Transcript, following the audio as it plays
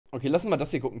Okay, lass uns mal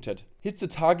das hier gucken, Chat. Hit the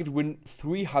target, win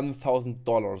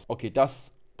 $300,000. Okay,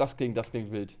 das klingt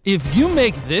wild. If you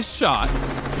make this shot,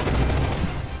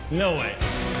 No way.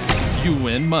 you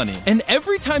win money. And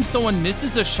every time someone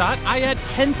misses a shot, I add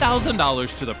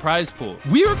 $10,000 to the prize pool.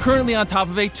 We are currently on top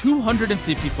of a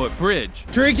 250-foot bridge.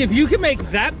 Drake, if you can make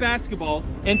that basketball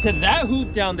into that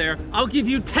hoop down there, I'll give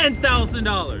you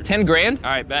 $10,000. 10 grand?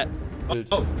 All right, bet.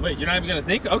 Oh, wait, you're not even gonna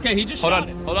think? Okay, he just shot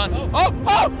it. Hold on.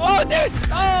 Oh, dude!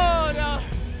 Oh, no.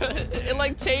 It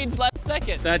like changed last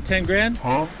second. That 10 grand?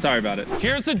 Huh? Sorry about it.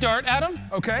 Here's a dart, Adam.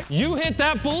 Okay. You hit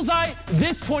that bullseye,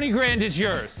 this 20 grand is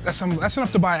yours. That's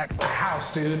enough to buy a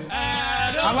house, dude.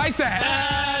 I like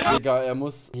that. Digga,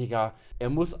 er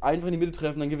muss einfach in die Mitte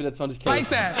treffen, dann gewinnt er 20K. Like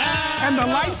that. And the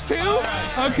lights too?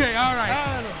 Okay, all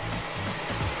right.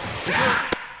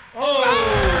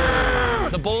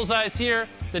 The bullseye's here,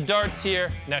 the dart's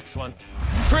here. Next one.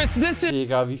 Chris, this is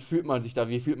Digga, wie fühlt man sich da,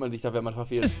 wenn man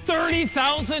verfehlt?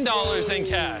 $30,000 in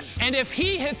cash. And if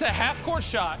he hits a half-court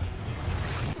shot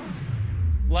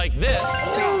like this,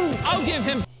 I'll give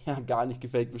him Ja, gar nicht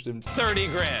gefaked bestimmt. 30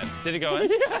 grand. Did it go in?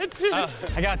 Yeah, dude.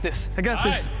 I got this. I got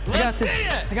this. Right, let's see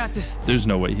it. I got this. There's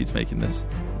no way he's making this.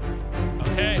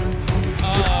 Okay.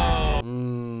 Oh.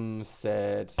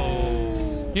 Sad.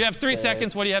 You have 3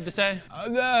 seconds. What do you have to say?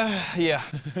 Yeah.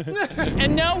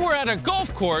 And now we're at a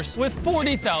golf course with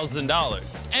 $40,000.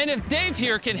 And if Dave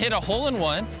here can hit a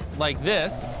hole-in-one like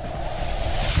this,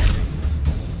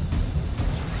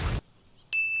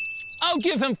 I'll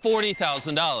give him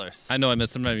 $40,000. I know I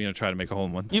missed. I'm not even gonna try to make a hole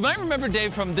in one. You might remember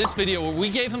Dave from this video where we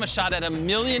gave him a shot at $1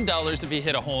 million if he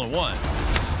hit a hole-in-one.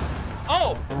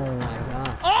 Oh! Oh my god.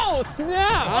 Oh,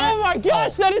 snap! Oh my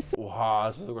gosh, that is Oha,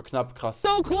 das ist sogar knapp, krass.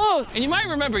 so close! And you might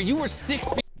remember, you were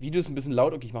 6 feet Video ist ein bisschen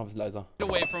laut, okay, ich mach ein bisschen leiser.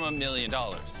 away from $1 million.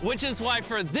 Which is why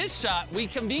for this shot, we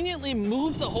conveniently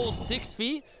moved the hole 6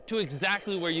 feet to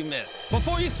exactly where you missed.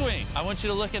 Before you swing, I want you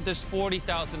to look at this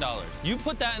 $40,000. You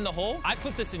put that in the hole, I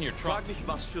put this in your trunk.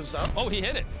 Oh, he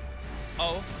hit it.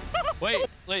 Oh, wait,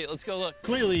 let's go look.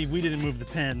 Clearly, we didn't move the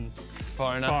pin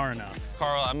Far enough. far enough.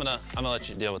 Carl, I'm gonna let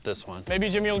you deal with this one. Maybe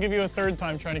Jimmy will give you a third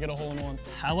time trying to get a hole-in-one.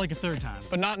 I like a third time.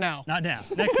 But not now. Not now.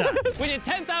 Next time. We did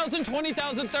 10,000,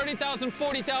 20,000, 30,000,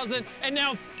 40,000, and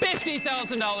now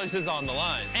 $50,000 is on the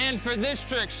line. And for this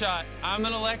trick shot, I'm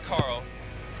gonna let Carl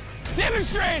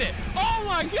demonstrate it. Oh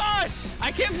my gosh!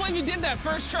 I can't believe you did that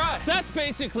first try. That's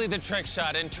basically the trick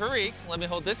shot. And Tariq, let me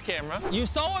hold this camera. You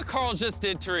saw what Carl just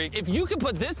did, Tariq. If you could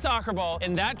put this soccer ball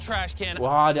in that trash can,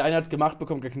 Wow, der eine hat's gemacht,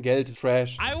 bekommt gar kein Geld.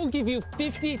 Trash. I will give you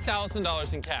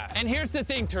 $50,000 in cash. And here's the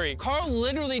thing, Tariq. Carl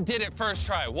literally did it first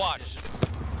try. Watch.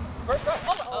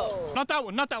 Not that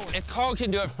one, not that one. If Carl can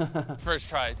do it first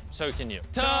try, so can you.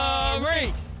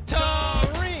 Tariq!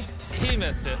 Tariq! He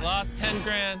missed it. Lost 10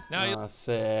 grand. Now you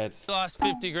Sad. lost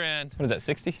 50 grand. What is that,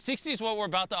 60? 60 is what we're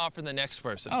about to offer the next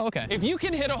person. Oh, okay. If you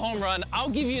can hit a home run, I'll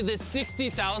give you this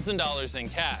 $60,000 in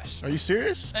cash. Are you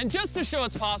serious? And just to show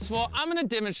it's possible, I'm gonna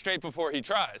demonstrate before he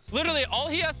tries. Literally, all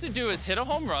he has to do is hit a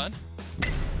home run,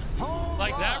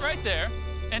 like that right there,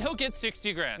 and he'll get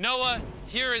 60 grand. Noah,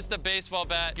 here is the baseball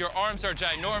bat. Your arms are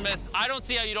ginormous. I don't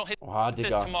see how you don't hit Oha, this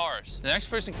Digga. to Mars. The next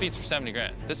person competes for 70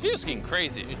 grand. This video's getting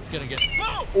crazy. It's gonna get...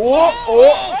 Boom!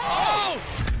 Oh!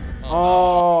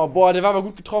 Oh, boah, der war aber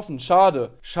gut getroffen. Schade.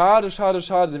 Schade,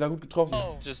 der war gut getroffen.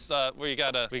 Just, we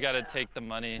gotta take the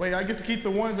money. Wait, I get to keep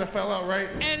the ones that fell out, right?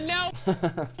 And now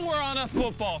we're on a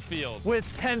football field with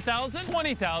 10,000,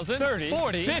 20,000, 30,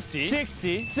 40, 50,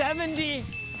 60,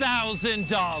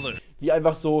 $70,000. Wie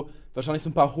einfach so, wahrscheinlich so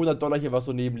ein paar $100 hier was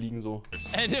so nebenliegen so.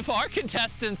 And if our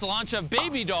contestants launch a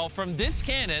baby doll from this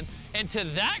cannon into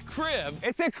that crib,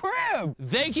 it's a crib,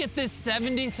 they get this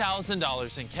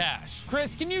 $70,000 in cash.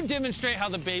 Chris, can you demonstrate how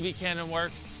the baby cannon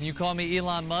works? Can you call me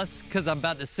Elon Musk? Because I'm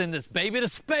about to send this baby to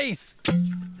space.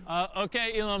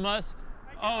 Okay, Elon Musk.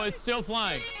 Oh, it's still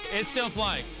flying. It's still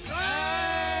flying.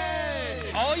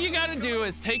 Hey! All you gotta do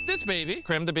is take this baby,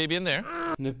 cram the baby in there.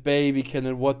 Eine Baby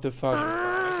Cannon, what the fuck?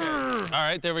 All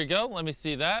right, there we go. Let me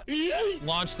see that.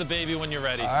 Launch the baby when you're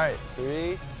ready. All right,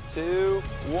 3, 2,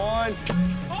 1.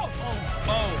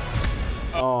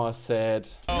 Oh, sad.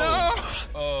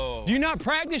 Oh. Do you not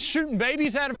practice shooting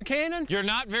babies out of a cannon? You're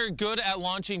not very good at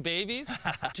launching babies.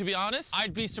 To be honest,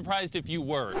 I'd be surprised if you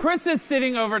were. Chris is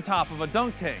sitting over top of a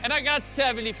dunk tank. And I got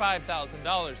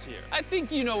 $75,000 here. I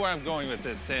think you know where I'm going with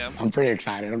this, Sam. I'm pretty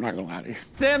excited, I'm not gonna lie to you.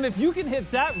 Sam, if you can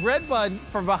hit that red button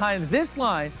from behind this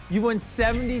line, you win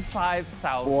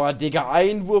 $75,000. Boah, Digga,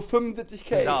 Einwurf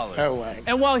 75K. No way.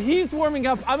 And while he's warming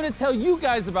up, I'm gonna tell you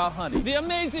guys about Honey. The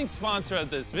amazing sponsor of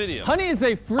this video. Honey is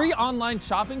a free online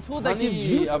shopping tool that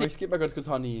Nee, aber ich skippe mal ganz kurz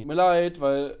Honey. Tut mir leid,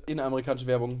 weil in eine amerikanische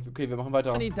Werbung. Okay, wir machen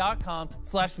weiter.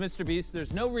 Honey.com/MrBeast.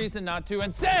 There's no reason not to.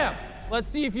 And Sam,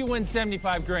 let's see if you win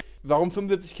 75 grand. Warum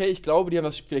 75k? Ich glaube, die haben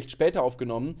das vielleicht später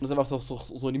aufgenommen und das einfach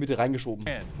so in die Mitte reingeschoben.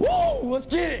 Woo, let's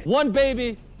get it. One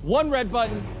baby, one red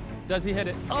button. Does he hit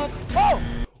it? Oh,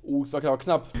 Es war aber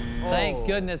knapp. Thank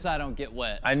goodness I don't get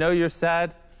wet. I know you're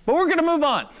sad, but we're gonna move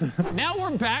on. Now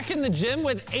we're back in the gym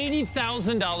with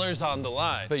 $80,000 on the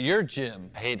line. But your gym,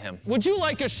 I hate him. Would you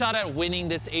like a shot at winning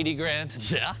this 80 grand?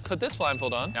 Yeah. Put this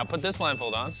blindfold on. Now put this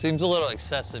blindfold on. Seems a little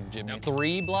excessive, Jimmy.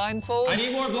 3 blindfolds? I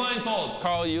need more blindfolds.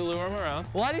 Carl, you lure him around.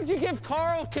 Why did you give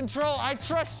Carl control? I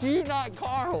trust you, not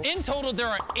Carl. In total, there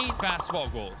are 8 basketball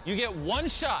goals. You get 1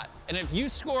 shot, and if you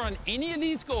score on any of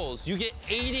these goals, you get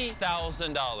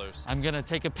 $80,000. I'm gonna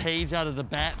take a page out of the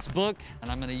Bats book,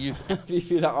 and I'm gonna use Wie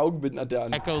viele Augenbinden hat der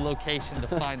an? echolocation to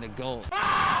find a goal.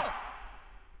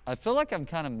 I feel like I'm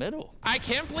kind of middle. I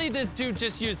can't believe this dude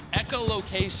just used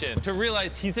echolocation to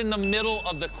realize he's in the middle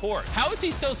of the court. How is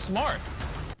he so smart?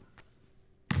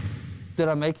 Did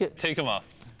I make it? Take him off.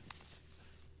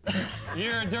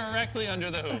 You're directly under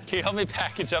the hoop. Can you help me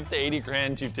package up the 80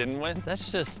 grand you didn't win?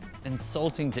 That's just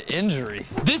insulting to injury.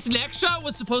 This next shot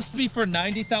was supposed to be for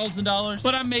 $90,000,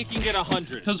 but I'm making it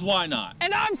 100, because why not?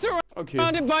 And I'm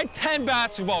surrounded by 10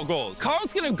 basketball goals.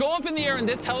 Carl's gonna go up in the air in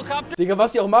this helicopter. Digga,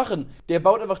 was die auch machen. Der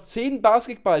baut einfach 10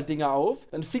 Basketball-Dinger auf,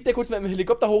 dann fliegt er kurz mit dem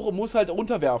Helikopter hoch und muss halt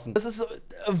runterwerfen. Das ist so,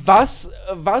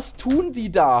 was tun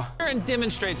die da? And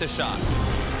demonstrate the shot.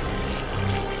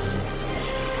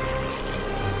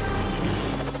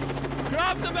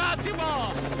 Drop the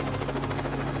basketball.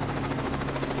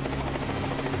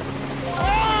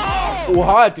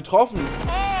 Oha, er hat getroffen.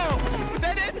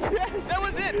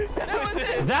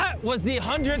 That was the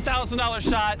 $100,000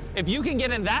 shot. If you can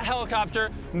get in that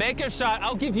helicopter, make a shot,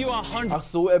 I'll give you Ach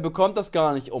so, er bekommt das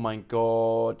gar nicht. Oh mein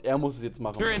Gott, er muss es jetzt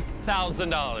machen.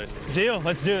 $100,000. Deal,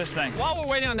 let's do this thing. While we're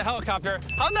waiting on the helicopter,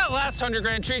 how'd that last 100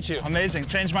 grand treat you? Amazing,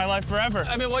 changed my life forever.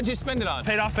 I mean, what'd you spend it on?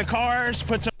 Paid off the cars,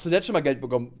 put some Hast du jetzt schon mal Geld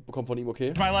bekommen von ihm,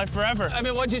 okay? my life forever. I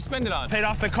mean, what'd you spend it on? Paid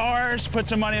off the cars, put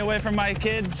some money away from my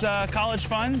kids' college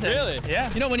fund. Really? Yeah.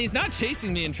 You know, when he's not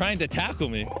chasing me and trying to tackle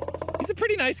me, he's a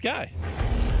pretty nice guy.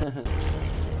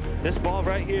 This ball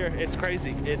right here, it's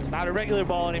crazy. It's not a regular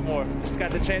ball anymore. It's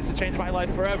got the chance to change my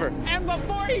life forever. And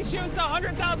before he shoots the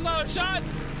 $100,000 shot,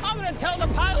 I'm gonna tell the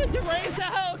pilot to raise the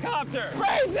helicopter.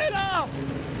 Raise it up!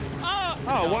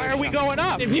 Oh, why are we going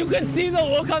up? If you could see the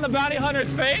look on the bounty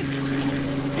hunter's face,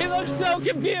 he looks so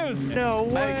confused. No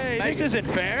way, this isn't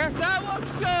fair. That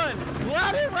looks good.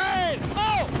 Let it rain.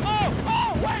 Oh,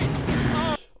 wait.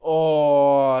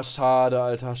 Oh, schade,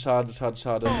 Alter. Schade.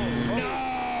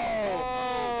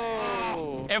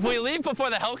 If we leave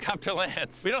before the helicopter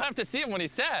lands, we don't have to see him when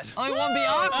he's sad. Oh, it won't be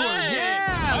awkward. Hey.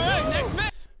 Yeah. All right, next man.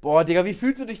 Boah, Digga, wie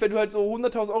fühlst du dich, wenn du halt so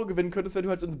 100.000 Euro gewinnen könntest, wenn du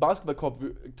halt so einen Basketballkorb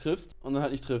triffst und dann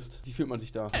halt nicht triffst? Wie fühlt man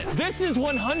sich da? This is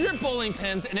 100 bowling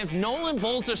pins, and if Nolan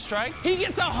bowls a strike, he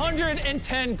gets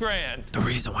 110 grand. The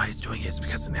reason why he's doing it is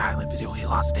because in the island video, he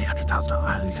lost $800,000 on the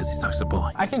island because he sucks at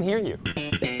bowling. I can hear you.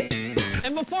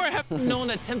 And before I have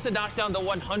Nolan attempt to knock down the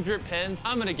 100 pins,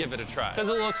 I'm gonna give it a try, because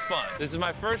it looks fun. This is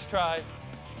my first try.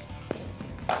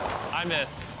 I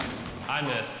miss. I'm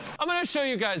gonna show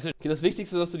you guys a Okay, das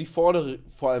Wichtigste ist, dass du die vordere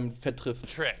vor allem fett triffst.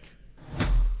 trick.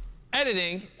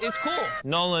 Editing is cool.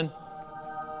 Nolan,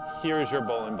 here's your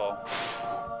bowling ball.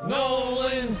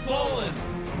 Nolan's bowling.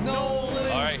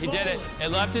 Nolan. All right, he did it.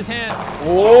 It left his hand.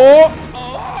 Oh!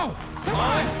 Come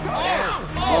on.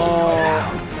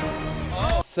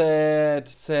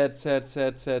 Sad.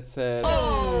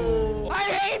 I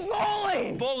hate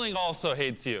bowling! Bowling also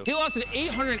hates you. He lost an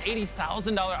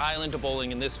 $880,000 island to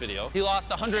bowling in this video. He lost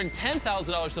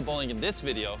 $110,000 to bowling in this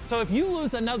video. So if you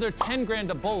lose another 10 grand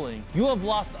to bowling, you have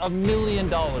lost $1 million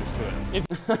to it. If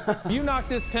you knock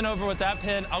this pin over with that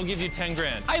pin, I'll give you 10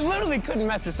 grand. I literally couldn't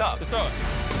mess this up. Just throw it.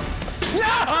 No!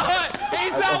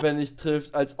 He's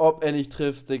Als ob er nicht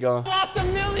trifft, Digga. lost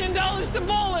 $1 million to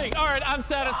bowling! All right, I'm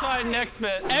satisfied. Next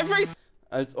bit.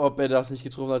 Als ob er das nicht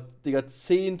getroffen hat. Digga,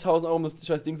 10.000 Euro, um das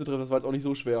scheiß Ding zu treffen, das war jetzt auch nicht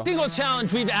so schwer. Single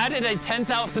challenge, we've added a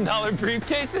 $10,000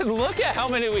 briefcase, and look at how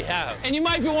many we have. And you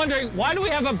might be wondering, why do we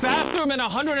have a bathroom and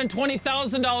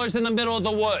 $120,000 in the middle of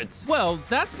the woods? Well,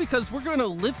 that's because we're going to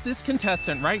lift this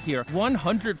contestant right here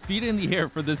 100 feet in the air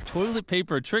for this toilet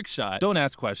paper trick shot. Don't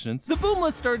ask questions. The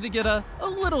boomlet started to get a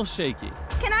little shaky.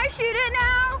 Can I shoot it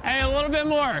now? Hey, a little bit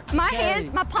more.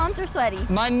 My palms are sweaty.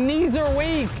 My knees are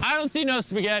weak. I don't see no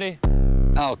spaghetti.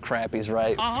 Oh, crap, he's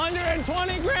right.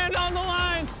 120 grand on the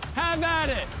line. Have at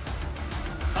it.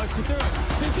 Oh, she threw it.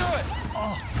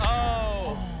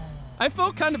 Oh. I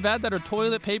felt kind of bad that her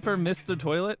toilet paper missed the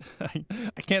toilet. I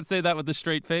can't say that with a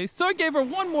straight face. So I gave her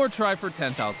one more try for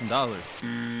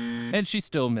 $10,000. And she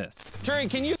still missed. Drake,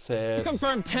 can you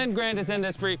confirm 10 grand is in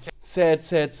this briefcase? Sad.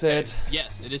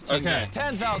 Yes, it is 10 Okay,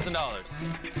 grand.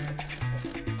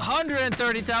 $10,000.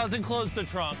 130,000, close the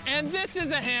trunk. And this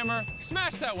is a hammer.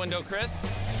 Smash that window, Chris.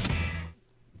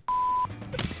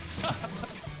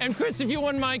 And Chris, if you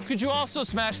wouldn't mind, could you also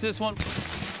smash this one?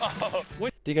 Oh,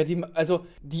 Digga, die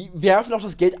werfen auch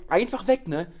das Geld einfach weg,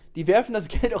 ne? Die werfen das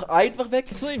Geld auch einfach weg.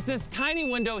 which leaves this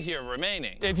tiny window here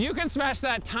remaining. If you can smash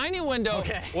that tiny window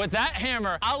with that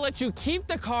hammer, I'll let you keep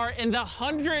the car in the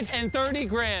 130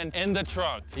 grand in the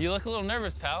trunk. You look a little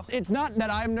nervous, pal. It's not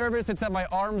that I'm nervous, it's that my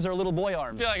arms are little boy I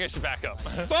arms. feel like I should back up.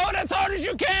 Throw it as hard as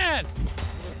you can!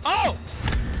 Oh!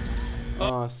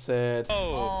 Oh, sad.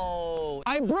 Oh,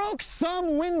 I broke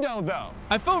some window though.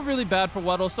 I felt really bad for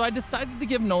Waddle, so I decided to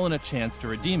give Nolan a chance to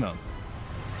redeem him.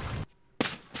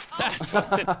 That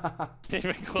wasn't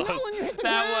even close.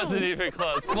 That wasn't even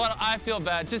close. Well, I feel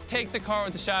bad. Just take the car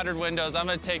with the shattered windows. I'm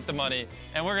gonna take the money,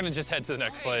 and we're gonna just head to the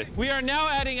next place. We are now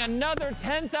adding another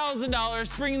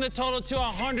 $10,000, bringing the total to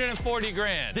 140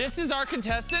 grand. This is our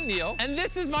contestant, Neil, and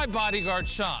this is my bodyguard,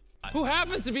 Sean, who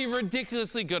happens to be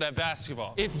ridiculously good at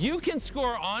basketball. If you can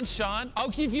score on Sean, I'll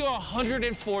give you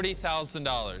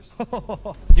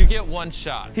 $140,000. You get one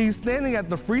shot. He's standing at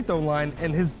the free throw line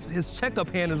and his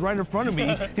checkup hand is right in front of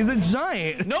me. He's a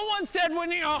giant. No one said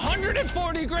winning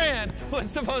 140 grand was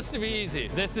supposed to be easy.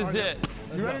 This is it.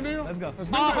 You ready, Neil? Let's go.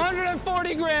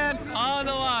 140 grand on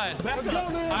the line. Let's go,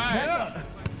 Neil. All right.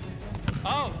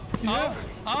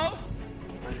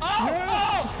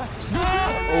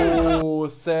 Oh,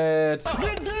 sad. Oh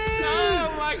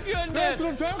my goodness. That's what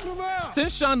I'm talking about.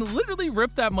 Since Sean literally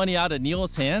ripped that money out of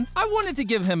Neil's hands, I wanted to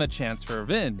give him a chance for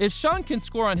revenge. If Sean can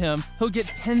score on him, he'll get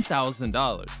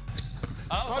 $10,000.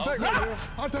 I'll take that, Neil.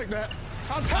 I'll take that.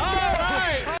 I'll take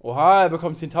that. Oha, er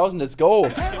bekommt 10.000, let's go.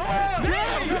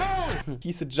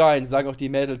 He's a giant, sagen auch die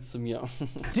Mädels zu mir.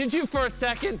 Did you for a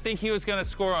second think he was gonna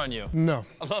score on you? No.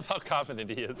 I love how confident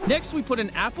he is. Next, we put an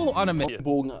apple on a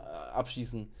Bogen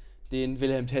abschießen. Den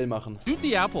Wilhelm Tell machen. Shoot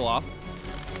the apple off.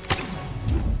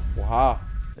 Oha.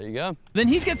 There you go. Then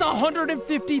he gets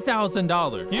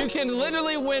 $150,000. You can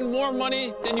literally win more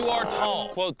money than you are tall.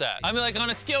 Quote that. I mean, like on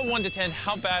a scale of 1 to 10,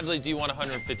 how badly do you want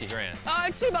 150 grand?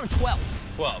 I'd say about a 12.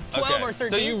 12. 12 okay. or 13.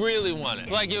 So you really want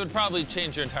it. Like it would probably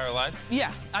change your entire life.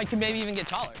 Yeah, I could maybe even get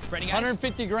taller. Ready, guys?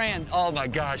 150 grand. Oh my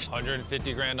gosh.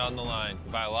 150 grand on the line.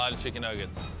 You buy a lot of chicken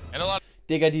nuggets. And a lot.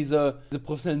 Digga, diese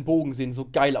professionellen Bogen sehen so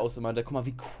geil aus immer. Da, guck mal,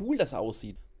 wie cool das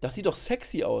aussieht. Das sieht doch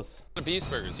sexy aus. Beast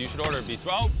burgers. You should order a beast.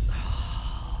 Oh.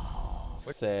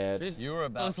 Sad. You were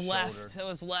about It was shoulder. left. It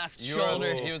was left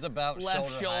shoulder. He was about left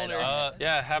shoulder.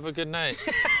 Yeah, have a good night.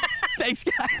 Thanks,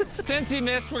 guys. Since he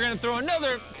missed, we're gonna throw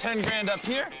another 10 grand up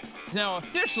here. He's now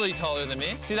officially taller than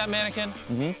me. See that mannequin?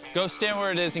 Mm-hmm. Go stand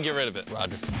where it is and get rid of it.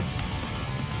 Roger.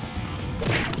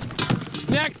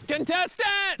 Next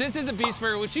contestant! This is a Beast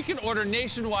Burger, which you can order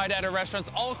nationwide at our restaurants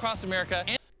all across America.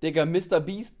 Digga, Mr.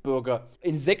 Beast Burger.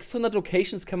 In 600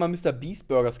 Locations kann man Mr. Beast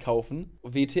Burgers kaufen.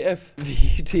 WTF.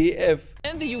 WTF.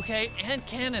 In the UK and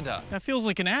Canada. That feels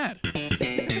like an ad.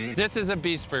 This is a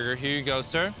Beast Burger. Here you go,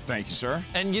 sir. Thank you, sir.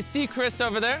 And you see Chris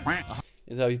over there?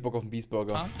 Jetzt habe ich Bock auf einen Beast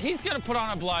Burger. He's gonna put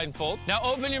on a blindfold. Now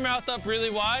open your mouth up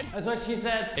really wide. That's what she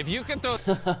said. If you can throw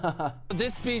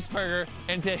this Beast Burger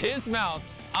into his mouth,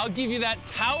 I'll give you that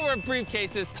tower of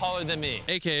briefcases taller than me.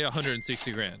 AKA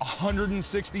 160 grand.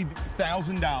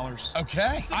 $160,000.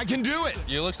 Okay, I can do it.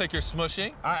 You looks like you're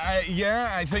smushing. Yeah,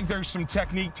 I think there's some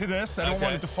technique to this. I don't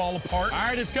want it to fall apart. All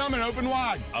right, it's coming, open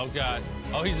wide. Oh God.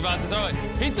 Oh, he's about to throw it.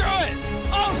 He threw it.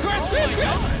 Oh, Chris.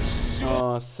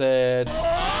 Oh, sad.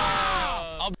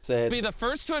 I'll be the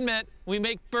first to admit we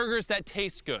make burgers that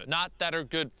taste good, not that are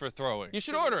good for throwing. You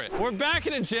should order it. We're back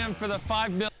in a gym for the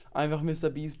 5 Einfach Mr.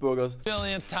 Beast Burgers.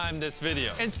 millionth time this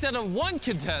video. Instead of 1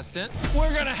 contestant,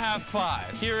 we're gonna have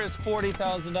 5. Here is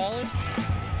 $40,000.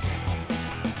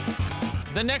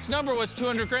 The next number was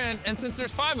 200 grand, and since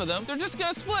there's 5 of them, they're just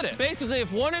gonna split it. Basically,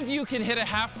 if one of you can hit a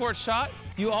half-court shot,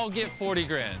 you all get 40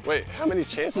 grand. Wait, how many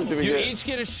chances do we get? get? You each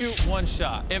get to shoot 1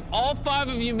 shot. If all 5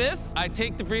 of you miss, I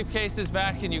take the briefcases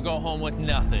back and you go home with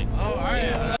nothing. Oh, all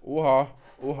right. Oha.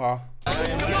 Oha.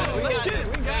 Let's get it.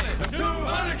 We got it.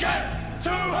 200K.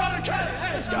 200K.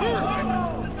 Let's go.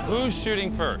 Who's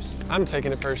shooting first? I'm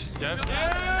taking it first. Jeff?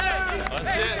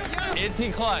 Let's see it. Is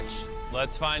he clutch?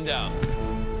 Let's find out.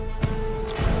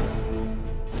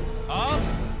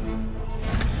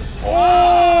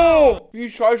 Oh! Wie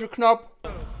scheiße knapp.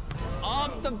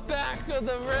 Off the back of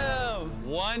the rim.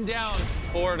 1 down,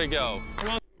 4 to go.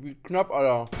 Wie knapp,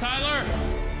 Alter. Tyler,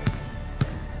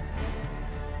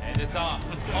 It's off.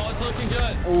 Oh, it's looking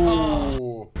good.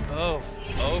 Oh. Oh,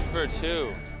 0 for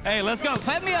 2. Hey, let's go.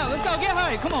 Clap me out. Let's go. Get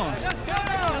high. Come on.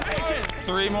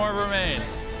 3 more remain.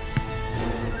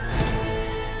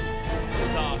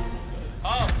 It's off.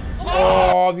 Oh.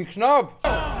 Oh, wie knapp.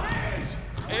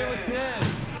 It was in.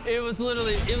 It was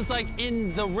literally, it was like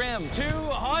in the rim.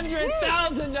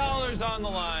 $200,000 on the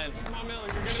line. Come on, Miller.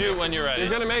 Shoot when you're ready.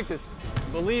 You're gonna make this.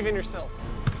 Believe in yourself.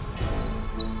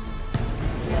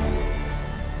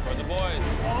 For the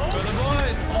boys. For the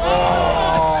boys.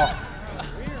 Oh.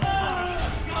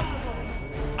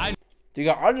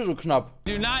 Digga, alle so knapp.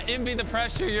 Do not envy the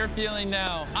pressure you're feeling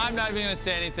now. I'm not even gonna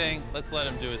say anything. Let's let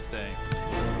him do his thing.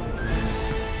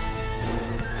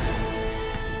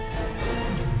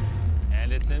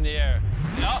 And it's in the air.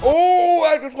 Oh, er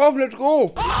hat getroffen, let's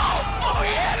go. Oh, he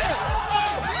hit it!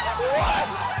 Oh, what?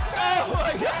 Oh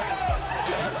my God!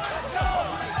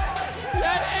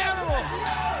 That animal!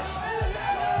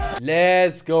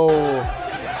 Let's go.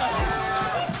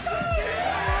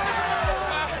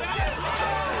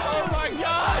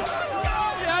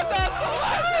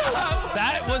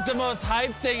 That was the most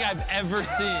hyped thing I've ever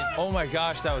seen. Oh my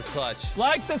gosh, that was clutch.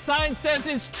 Like the sign says,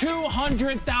 it's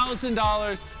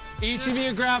 $200,000. Each of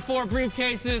you grab 4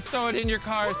 briefcases, throw it in your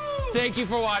cars. Thank you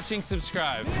for watching,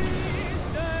 subscribe.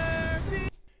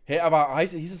 Hey, aber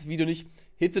hieß das Video nicht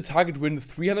Hit the Target Win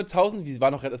 300.000? Wie war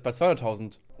noch erst bei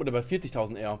 200.000? Oder bei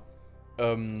 40.000 eher?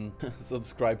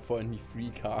 Subscribe for any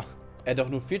free car. Er hat doch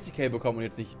nur 40k bekommen und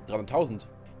jetzt nicht 300.000.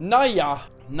 Naja.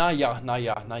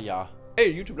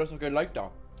 Ey, YouTube, lass doch gerne ein Like da.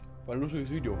 War ein lustiges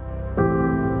Video.